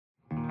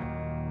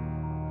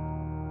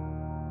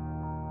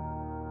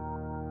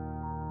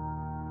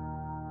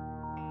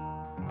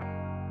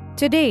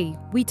Today,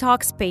 we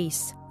talk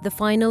space, the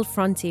final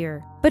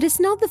frontier. But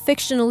it's not the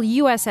fictional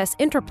USS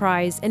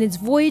Enterprise and its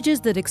voyages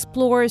that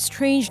explore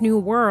strange new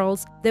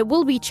worlds that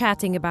we'll be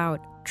chatting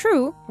about.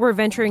 True, we're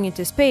venturing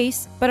into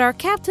space, but our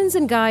captains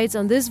and guides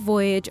on this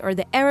voyage are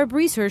the Arab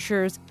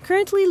researchers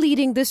currently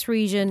leading this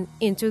region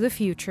into the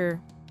future.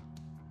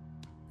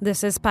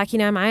 This is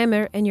Pakina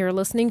Maamer, and you're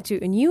listening to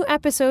a new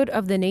episode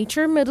of the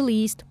Nature Middle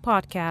East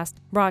podcast,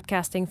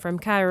 broadcasting from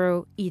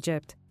Cairo,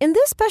 Egypt. In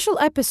this special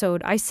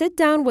episode, I sit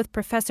down with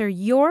Professor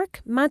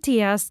Jörg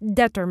Matthias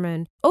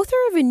Detterman, author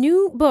of a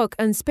new book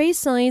on space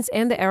science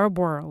and the Arab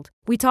world.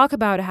 We talk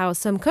about how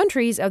some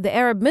countries of the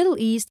Arab Middle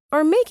East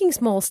are making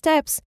small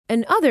steps,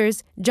 and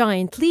others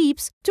giant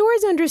leaps,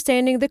 towards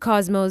understanding the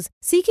cosmos,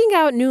 seeking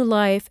out new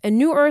life and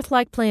new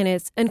Earth-like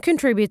planets, and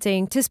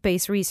contributing to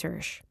space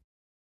research.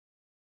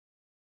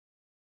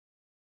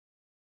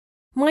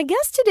 My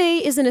guest today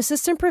is an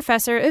assistant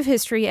professor of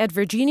history at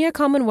Virginia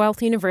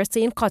Commonwealth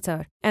University in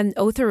Qatar, and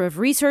author of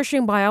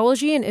Researching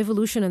Biology and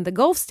Evolution in the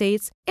Gulf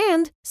States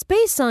and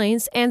Space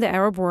Science and the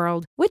Arab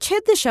World, which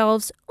hit the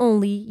shelves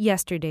only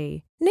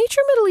yesterday.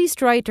 Nature Middle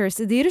East writer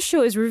Sadir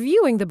Show is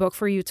reviewing the book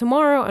for you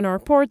tomorrow on our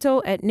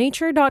portal at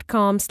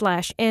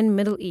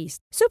nature.com/nmiddleeast,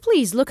 so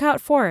please look out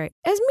for it.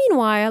 As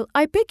meanwhile,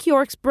 I pick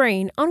Jörg's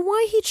brain on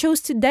why he chose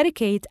to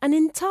dedicate an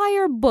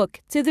entire book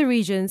to the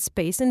region's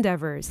space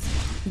endeavors.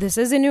 This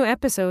is a new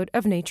episode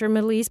of Nature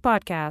Middle East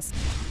podcast.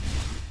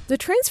 The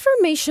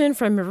transformation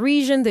from a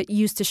region that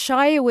used to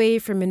shy away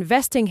from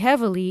investing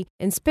heavily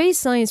in space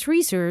science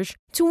research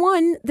to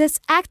one that's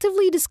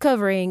actively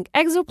discovering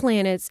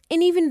exoplanets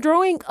and even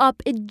drawing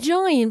up a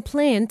giant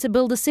plan to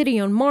build a city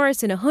on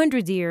Mars in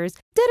 100 years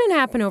didn't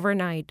happen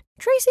overnight.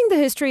 Tracing the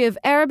history of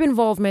Arab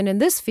involvement in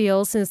this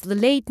field since the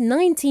late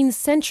 19th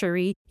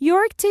century,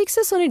 Jörg takes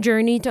us on a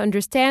journey to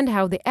understand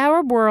how the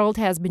Arab world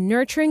has been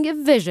nurturing a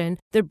vision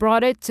that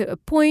brought it to a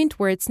point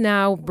where it's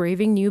now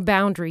braving new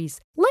boundaries.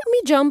 Let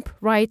me jump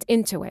right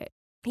into it.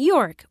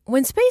 Jörg,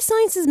 when space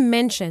science is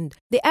mentioned,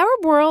 the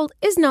Arab world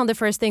is not the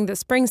first thing that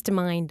springs to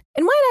mind.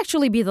 It might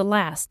actually be the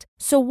last.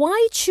 So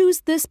why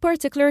choose this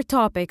particular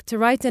topic to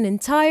write an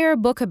entire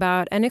book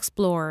about and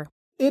explore?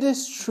 It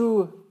is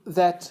true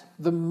that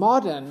the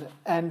modern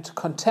and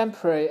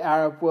contemporary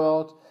Arab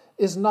world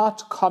is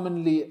not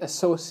commonly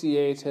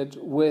associated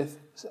with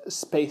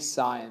space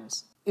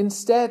science.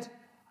 Instead,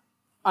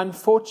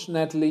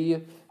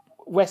 unfortunately,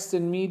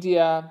 Western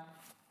media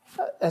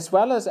as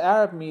well as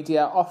Arab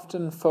media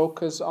often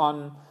focus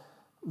on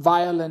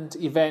violent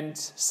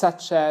events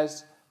such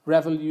as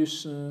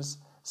revolutions,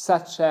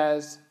 such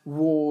as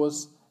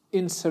wars,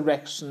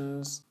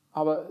 insurrections,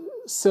 our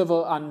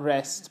civil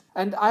unrest.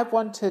 And I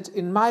wanted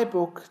in my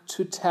book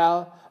to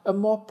tell a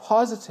more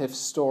positive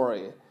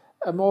story,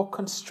 a more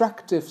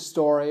constructive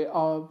story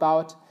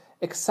about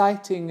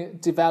exciting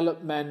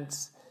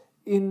developments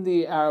in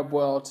the Arab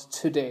world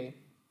today.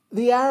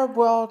 The Arab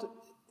world,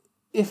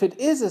 if it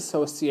is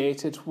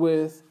associated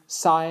with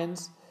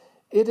science,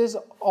 it is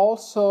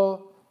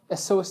also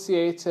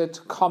associated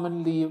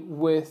commonly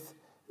with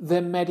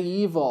the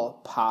medieval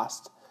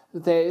past.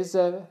 There is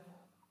a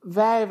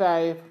very,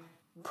 very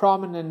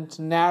prominent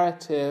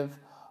narrative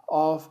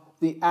of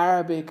the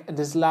Arabic and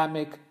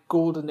Islamic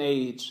Golden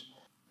Age,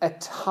 a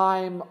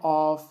time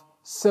of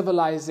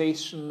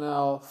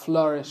civilizational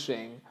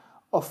flourishing,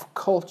 of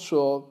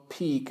cultural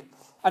peak.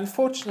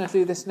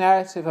 Unfortunately, this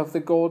narrative of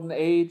the Golden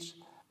Age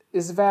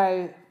is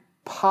very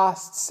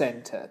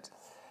past-centered,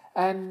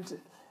 and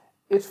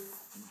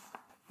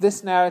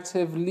this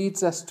narrative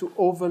leads us to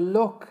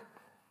overlook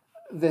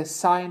the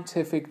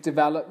scientific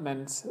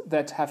developments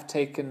that have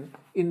taken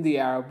in the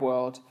Arab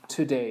world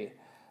today.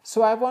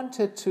 So I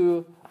wanted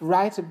to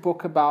write a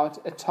book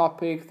about a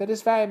topic that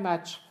is very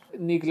much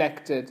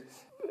neglected.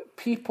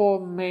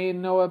 People may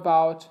know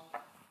about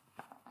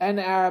an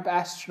Arab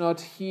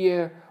astronaut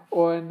here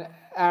or an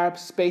Arab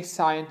space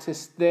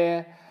scientist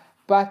there,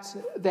 but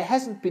there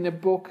hasn't been a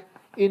book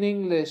in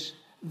English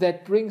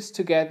that brings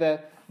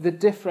together the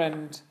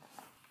different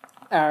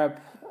Arab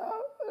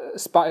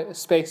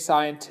space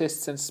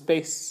scientists and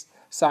space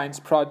science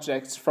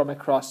projects from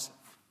across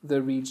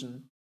the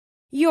region.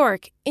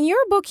 Jörg, in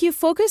your book you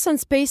focus on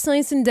space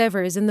science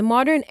endeavors in the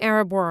modern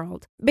Arab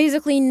world,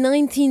 basically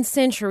 19th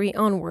century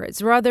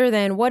onwards, rather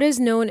than what is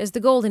known as the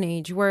Golden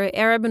Age, where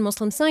Arab and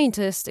Muslim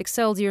scientists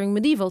excelled during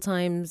medieval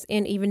times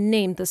and even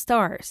named the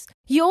stars.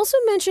 You also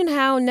mention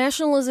how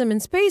nationalism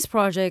in space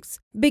projects,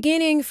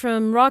 beginning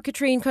from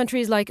rocketry in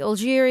countries like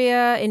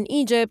Algeria and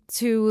Egypt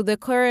to the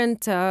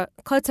current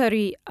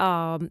Qatari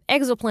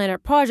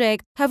exoplanet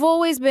project, have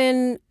always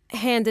been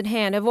hand in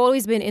hand, have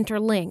always been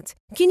interlinked.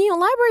 Can you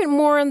elaborate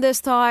more on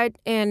this thought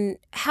and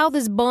how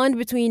this bond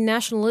between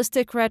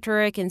nationalistic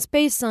rhetoric and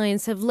space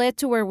science have led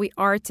to where we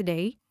are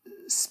today?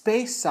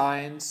 Space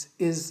science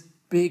is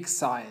big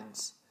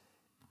science.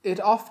 It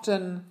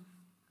often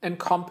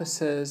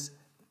encompasses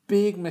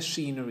big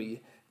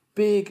machinery,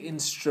 big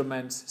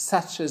instruments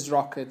such as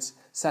rockets,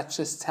 such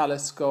as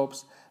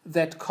telescopes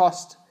that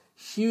cost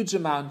huge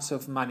amounts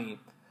of money.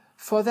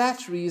 For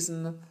that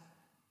reason,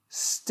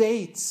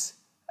 states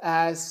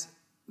as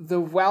the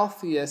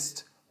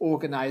wealthiest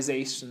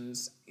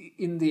organizations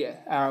in the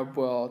Arab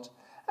world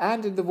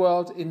and in the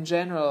world in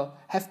general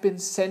have been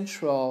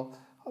central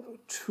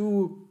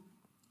to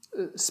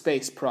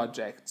space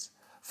projects.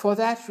 For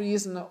that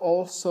reason,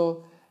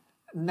 also,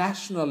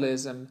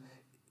 nationalism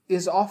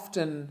is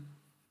often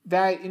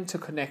very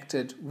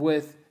interconnected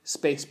with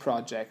space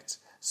projects.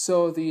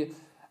 So the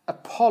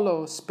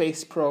Apollo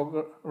space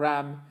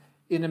program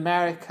in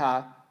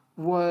America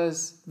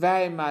was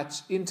very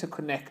much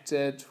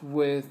interconnected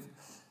with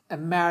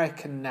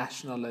American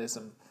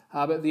nationalism.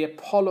 But the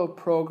Apollo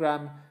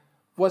program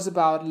was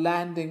about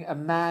landing a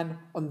man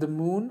on the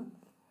moon,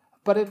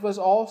 but it was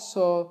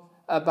also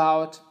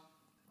about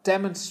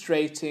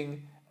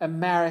demonstrating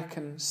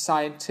American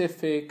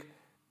scientific,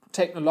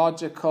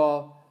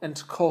 technological,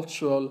 and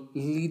cultural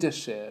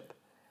leadership.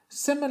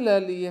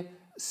 Similarly,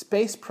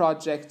 space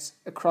projects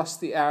across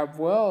the Arab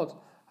world,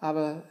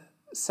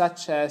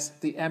 such as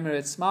the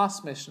Emirates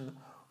Mars mission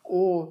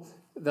or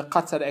the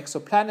Qatar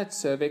Exoplanet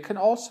Survey, can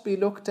also be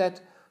looked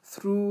at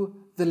through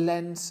the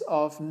lens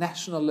of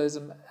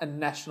nationalism and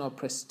national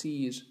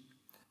prestige.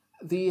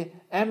 The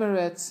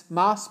Emirates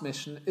Mars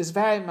mission is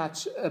very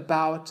much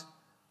about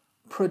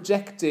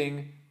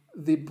projecting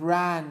the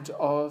brand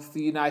of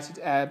the United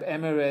Arab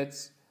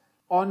Emirates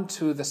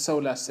onto the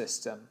solar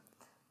system.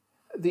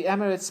 The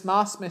Emirates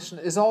Mars mission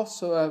is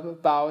also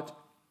about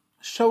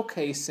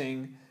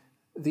showcasing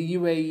the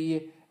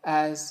UAE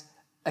as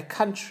a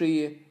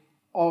country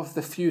of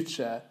the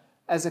future,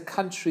 as a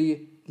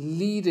country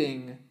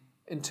leading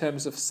in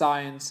terms of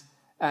science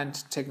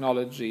and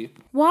technology.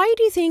 Why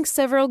do you think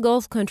several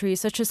Gulf countries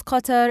such as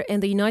Qatar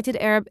and the United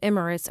Arab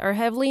Emirates are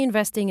heavily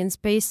investing in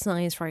space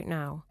science right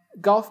now?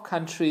 Gulf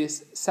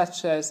countries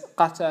such as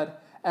Qatar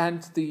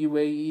and the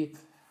UAE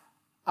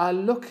are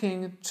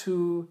looking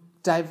to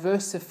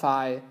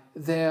diversify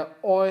their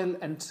oil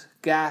and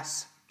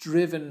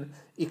gas-driven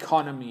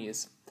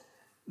economies.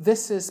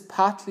 This is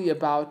partly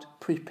about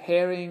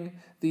preparing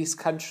these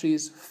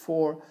countries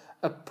for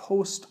a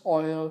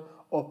post-oil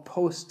or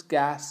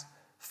post-gas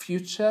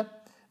future.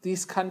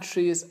 These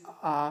countries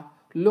are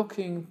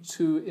looking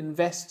to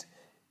invest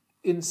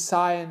in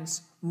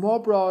science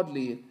more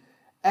broadly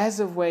as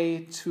a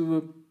way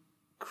to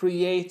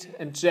create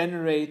and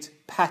generate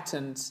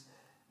patents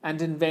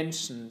and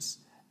inventions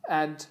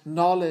and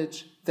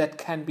knowledge that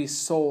can be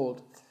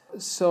sold.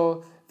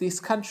 So these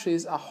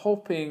countries are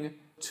hoping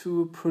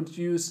to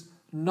produce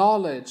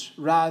knowledge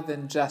rather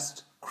than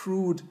just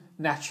crude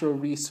natural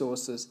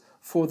resources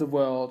for the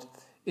world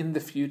in the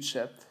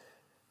future.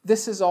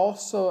 This is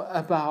also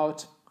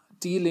about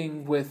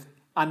dealing with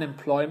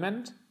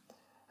unemployment.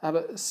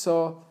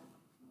 So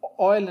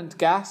oil and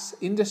gas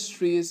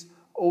industries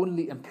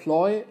only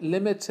employ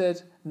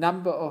limited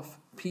number of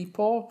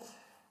people.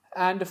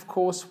 And of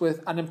course,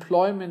 with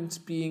unemployment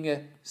being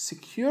a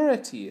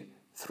security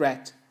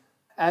threat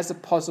as a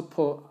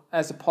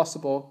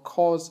possible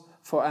cause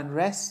for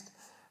unrest,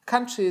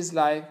 countries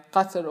like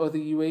Qatar or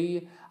the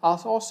UAE are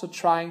also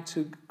trying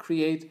to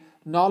create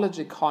knowledge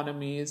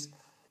economies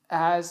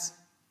as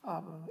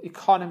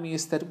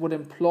economies that would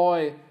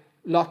employ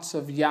lots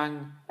of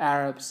young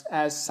Arabs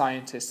as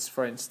scientists,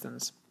 for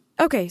instance.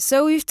 Okay,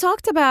 so we've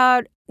talked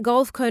about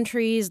Gulf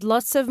countries,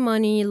 lots of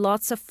money,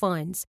 lots of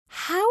funds.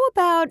 How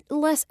about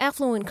less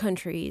affluent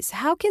countries?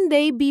 How can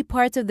they be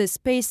part of the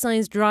space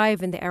science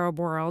drive in the Arab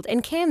world,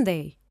 and can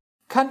they?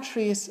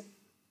 Countries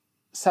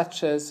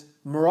such as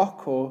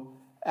Morocco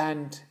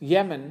and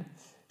Yemen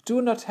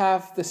do not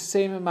have the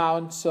same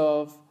amounts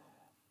of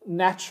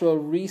natural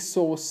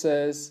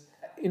resources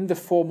in the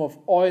form of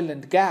oil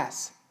and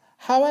gas.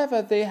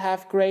 However, they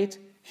have great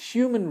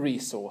human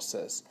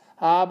resources.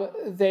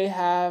 They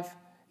have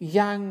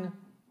young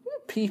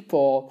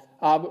people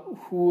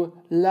who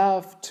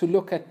love to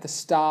look at the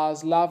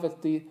stars, love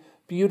at the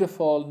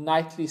beautiful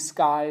nightly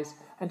skies,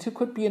 and who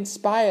could be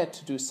inspired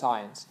to do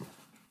science.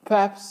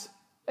 Perhaps,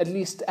 at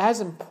least as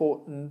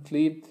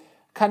importantly,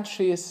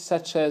 countries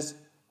such as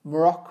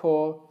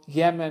Morocco,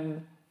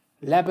 Yemen,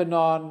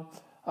 Lebanon,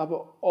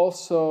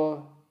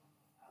 also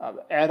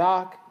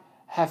Iraq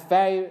have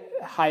very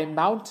high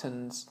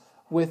mountains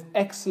with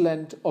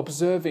excellent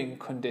observing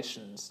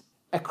conditions.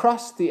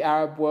 Across the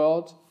Arab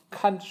world,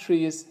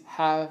 countries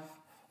have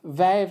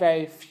very,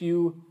 very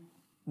few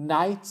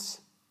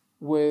nights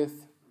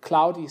with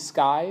cloudy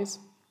skies.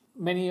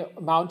 Many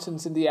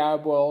mountains in the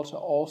Arab world are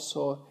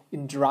also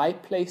in dry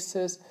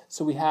places,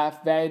 so we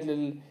have very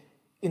little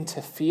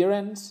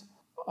interference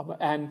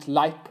and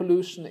light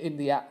pollution in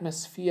the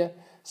atmosphere.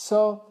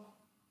 So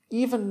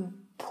even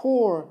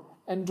poor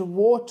and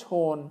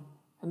war-torn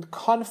and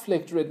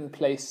conflict-ridden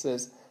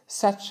places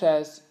such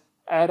as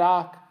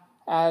Iraq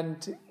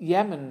and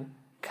Yemen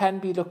can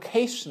be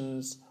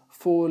locations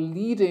for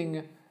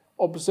leading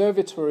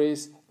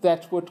observatories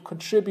that would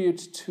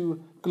contribute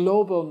to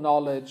global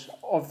knowledge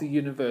of the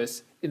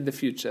universe in the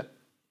future.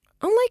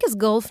 Unlike its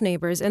Gulf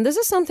neighbors, and this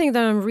is something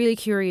that I'm really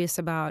curious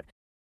about,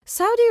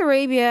 Saudi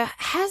Arabia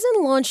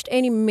hasn't launched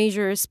any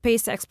major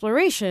space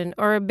exploration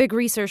or a big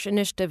research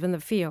initiative in the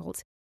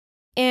field.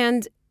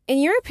 And In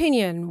your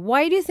opinion,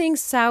 why do you think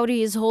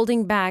Saudi is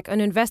holding back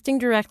on investing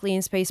directly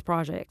in space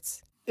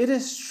projects? It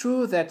is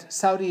true that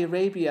Saudi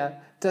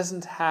Arabia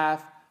doesn't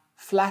have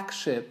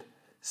flagship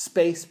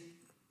space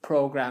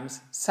programs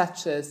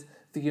such as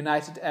the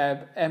United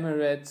Arab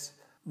Emirates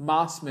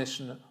Mars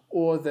mission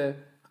or the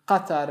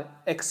Qatar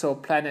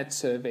Exoplanet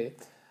Survey.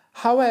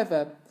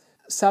 However,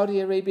 Saudi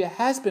Arabia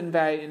has been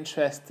very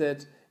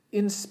interested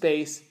in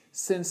space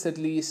since at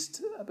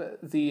least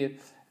the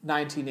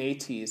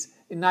 1980s.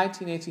 In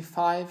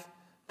 1985,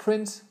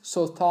 Prince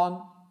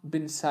Sultan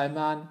bin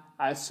Salman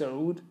Al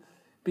Saud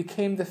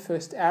became the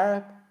first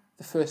Arab,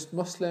 the first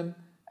Muslim,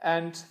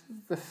 and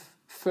the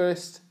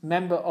first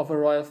member of a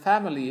royal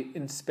family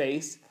in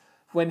space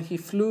when he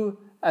flew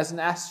as an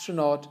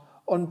astronaut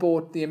on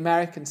board the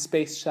American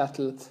space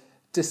shuttle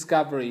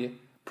Discovery.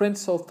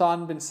 Prince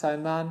Sultan bin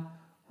Salman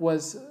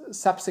was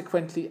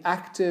subsequently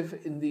active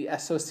in the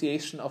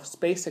Association of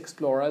Space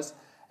Explorers,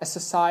 a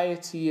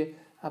society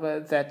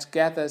that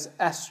gathers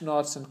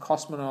astronauts and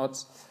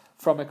cosmonauts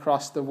from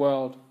across the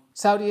world.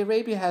 Saudi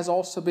Arabia has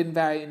also been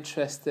very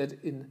interested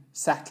in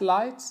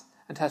satellites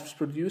and has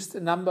produced a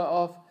number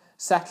of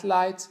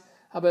satellites.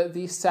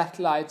 These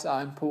satellites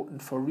are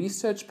important for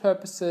research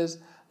purposes,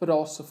 but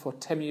also for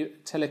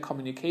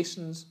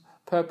telecommunications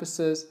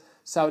purposes.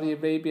 Saudi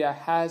Arabia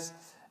has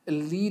a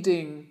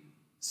leading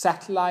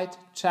satellite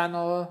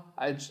channel,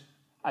 Al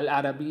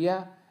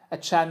Arabiya, a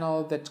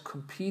channel that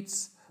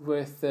competes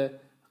with the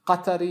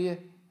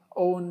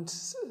Qatari-owned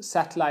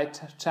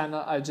satellite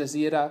channel Al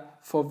Jazeera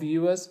for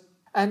viewers.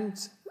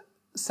 And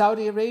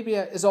Saudi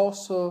Arabia is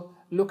also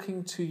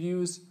looking to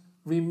use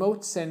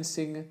remote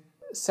sensing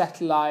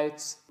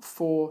satellites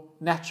for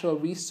natural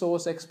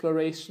resource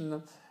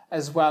exploration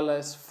as well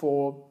as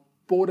for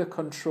border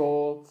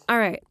control. All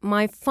right,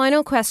 my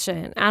final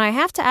question, and I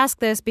have to ask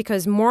this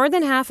because more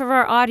than half of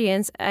our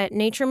audience at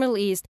Nature Middle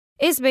East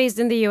is based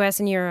in the US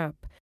and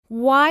Europe.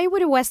 Why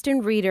would a Western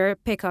reader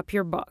pick up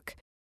your book?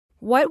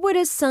 What would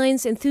a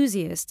science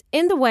enthusiast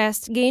in the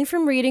West gain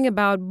from reading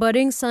about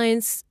budding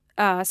science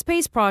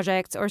space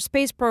projects or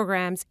space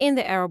programs in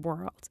the Arab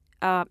world,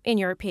 in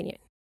your opinion?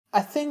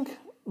 I think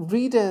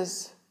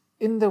readers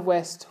in the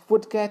West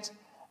would get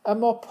a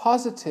more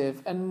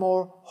positive and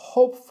more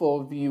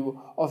hopeful view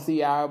of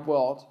the Arab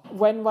world.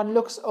 When one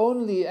looks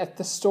only at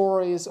the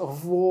stories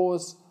of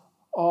wars,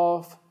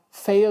 of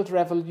failed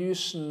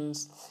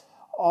revolutions,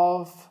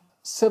 of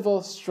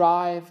civil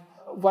strife,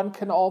 one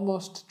can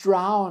almost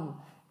drown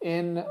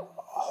in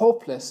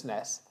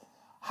hopelessness.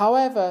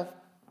 However,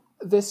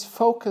 this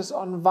focus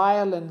on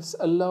violence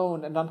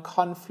alone and on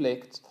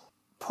conflict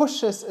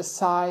pushes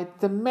aside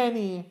the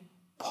many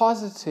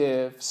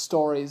positive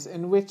stories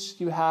in which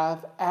you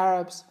have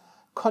Arabs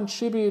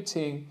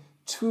contributing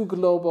to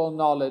global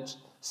knowledge,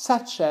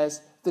 such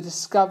as the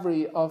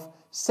discovery of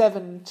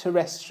 7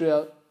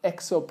 terrestrial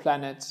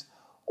exoplanets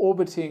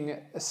orbiting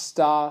a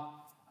star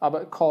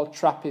called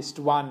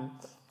TRAPPIST-1,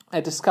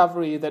 a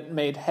discovery that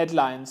made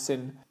headlines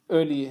in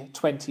early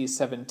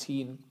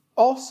 2017.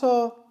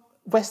 Also,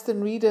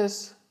 Western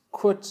readers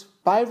could,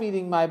 by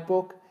reading my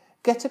book,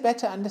 get a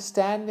better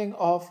understanding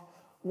of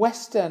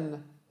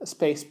Western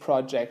space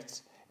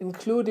projects,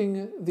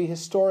 including the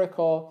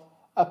historical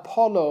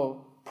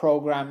Apollo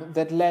program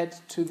that led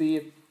to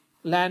the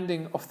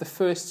landing of the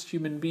first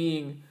human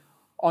being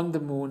on the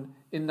moon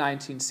in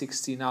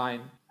 1969.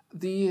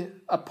 The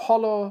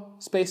Apollo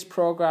space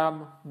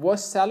program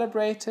was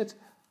celebrated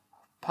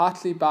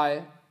partly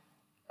by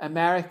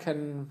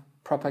American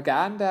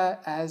propaganda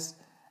as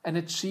an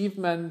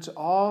achievement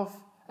of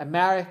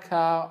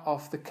America,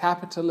 of the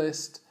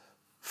capitalist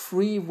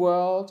free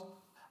world.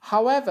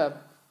 However,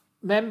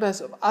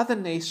 members of other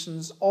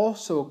nations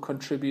also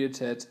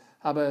contributed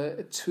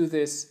to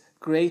this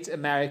great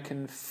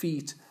American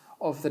feat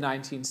of the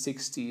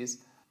 1960s.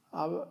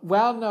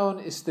 Well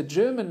known is the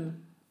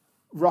German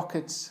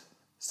rocket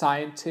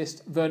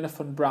scientist Wernher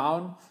von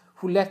Braun,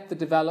 who led the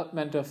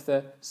development of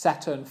the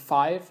Saturn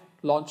V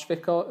launch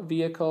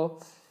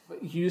vehicle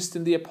used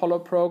in the Apollo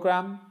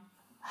program.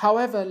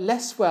 However,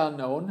 less well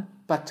known,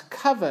 but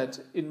covered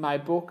in my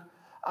book,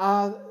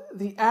 are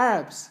the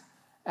Arabs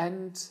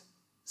and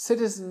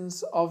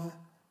citizens of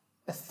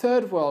a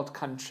third world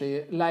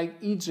country like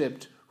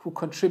Egypt who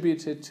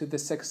contributed to the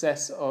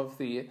success of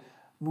the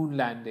moon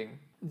landing.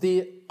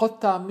 The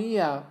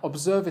Qutamiya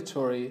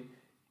Observatory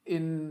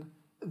in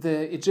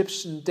the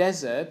Egyptian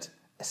desert,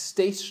 a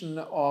station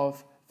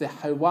of the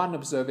Halwan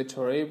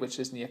Observatory, which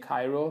is near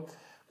Cairo,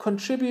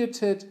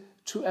 contributed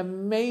to a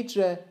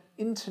major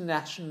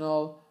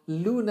international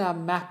lunar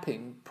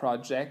mapping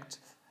project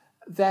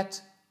that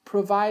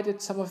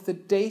provided some of the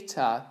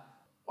data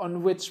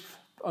on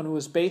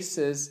whose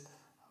basis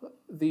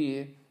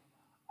the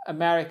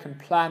American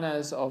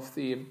planners of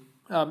the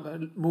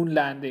moon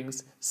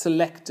landings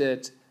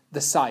selected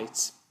the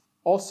sites.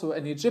 Also,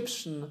 an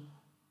Egyptian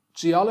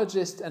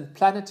geologist and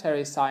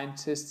planetary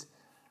scientist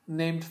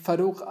named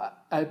Farouk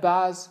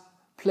Albaz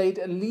played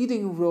a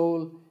leading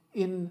role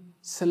in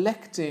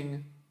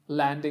selecting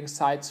landing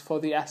sites for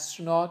the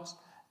astronauts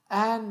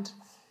and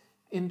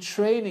in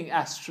training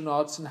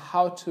astronauts in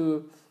how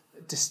to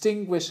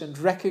distinguish and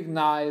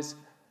recognize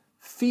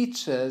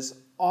features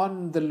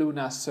on the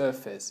lunar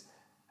surface,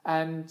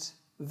 and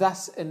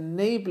thus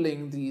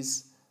enabling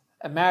these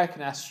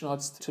American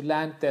astronauts to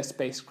land their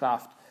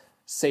spacecraft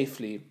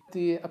safely.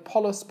 The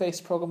Apollo space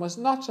program was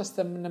not just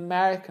an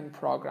American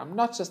program,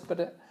 not just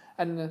a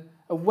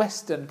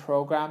Western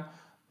program,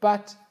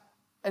 but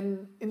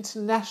an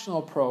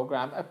international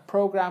program, a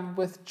program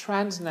with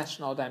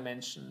transnational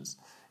dimensions,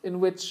 in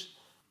which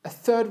a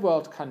third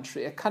world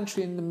country, a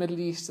country in the Middle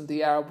East and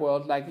the Arab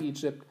world like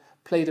Egypt,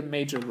 played a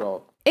major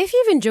role. If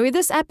you've enjoyed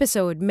this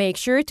episode, make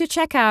sure to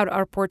check out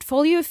our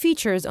portfolio of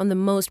features on the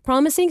most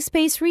promising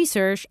space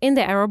research in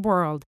the Arab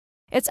world.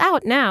 It's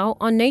out now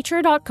on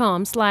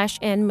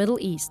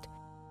nature.com/nMiddleEast.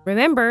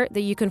 Remember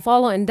that you can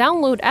follow and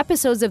download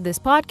episodes of this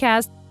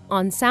podcast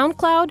on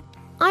SoundCloud,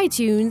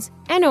 iTunes,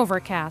 and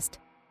Overcast.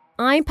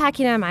 I'm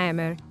Pakina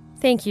Ma'amer.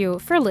 Thank you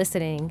for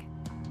listening.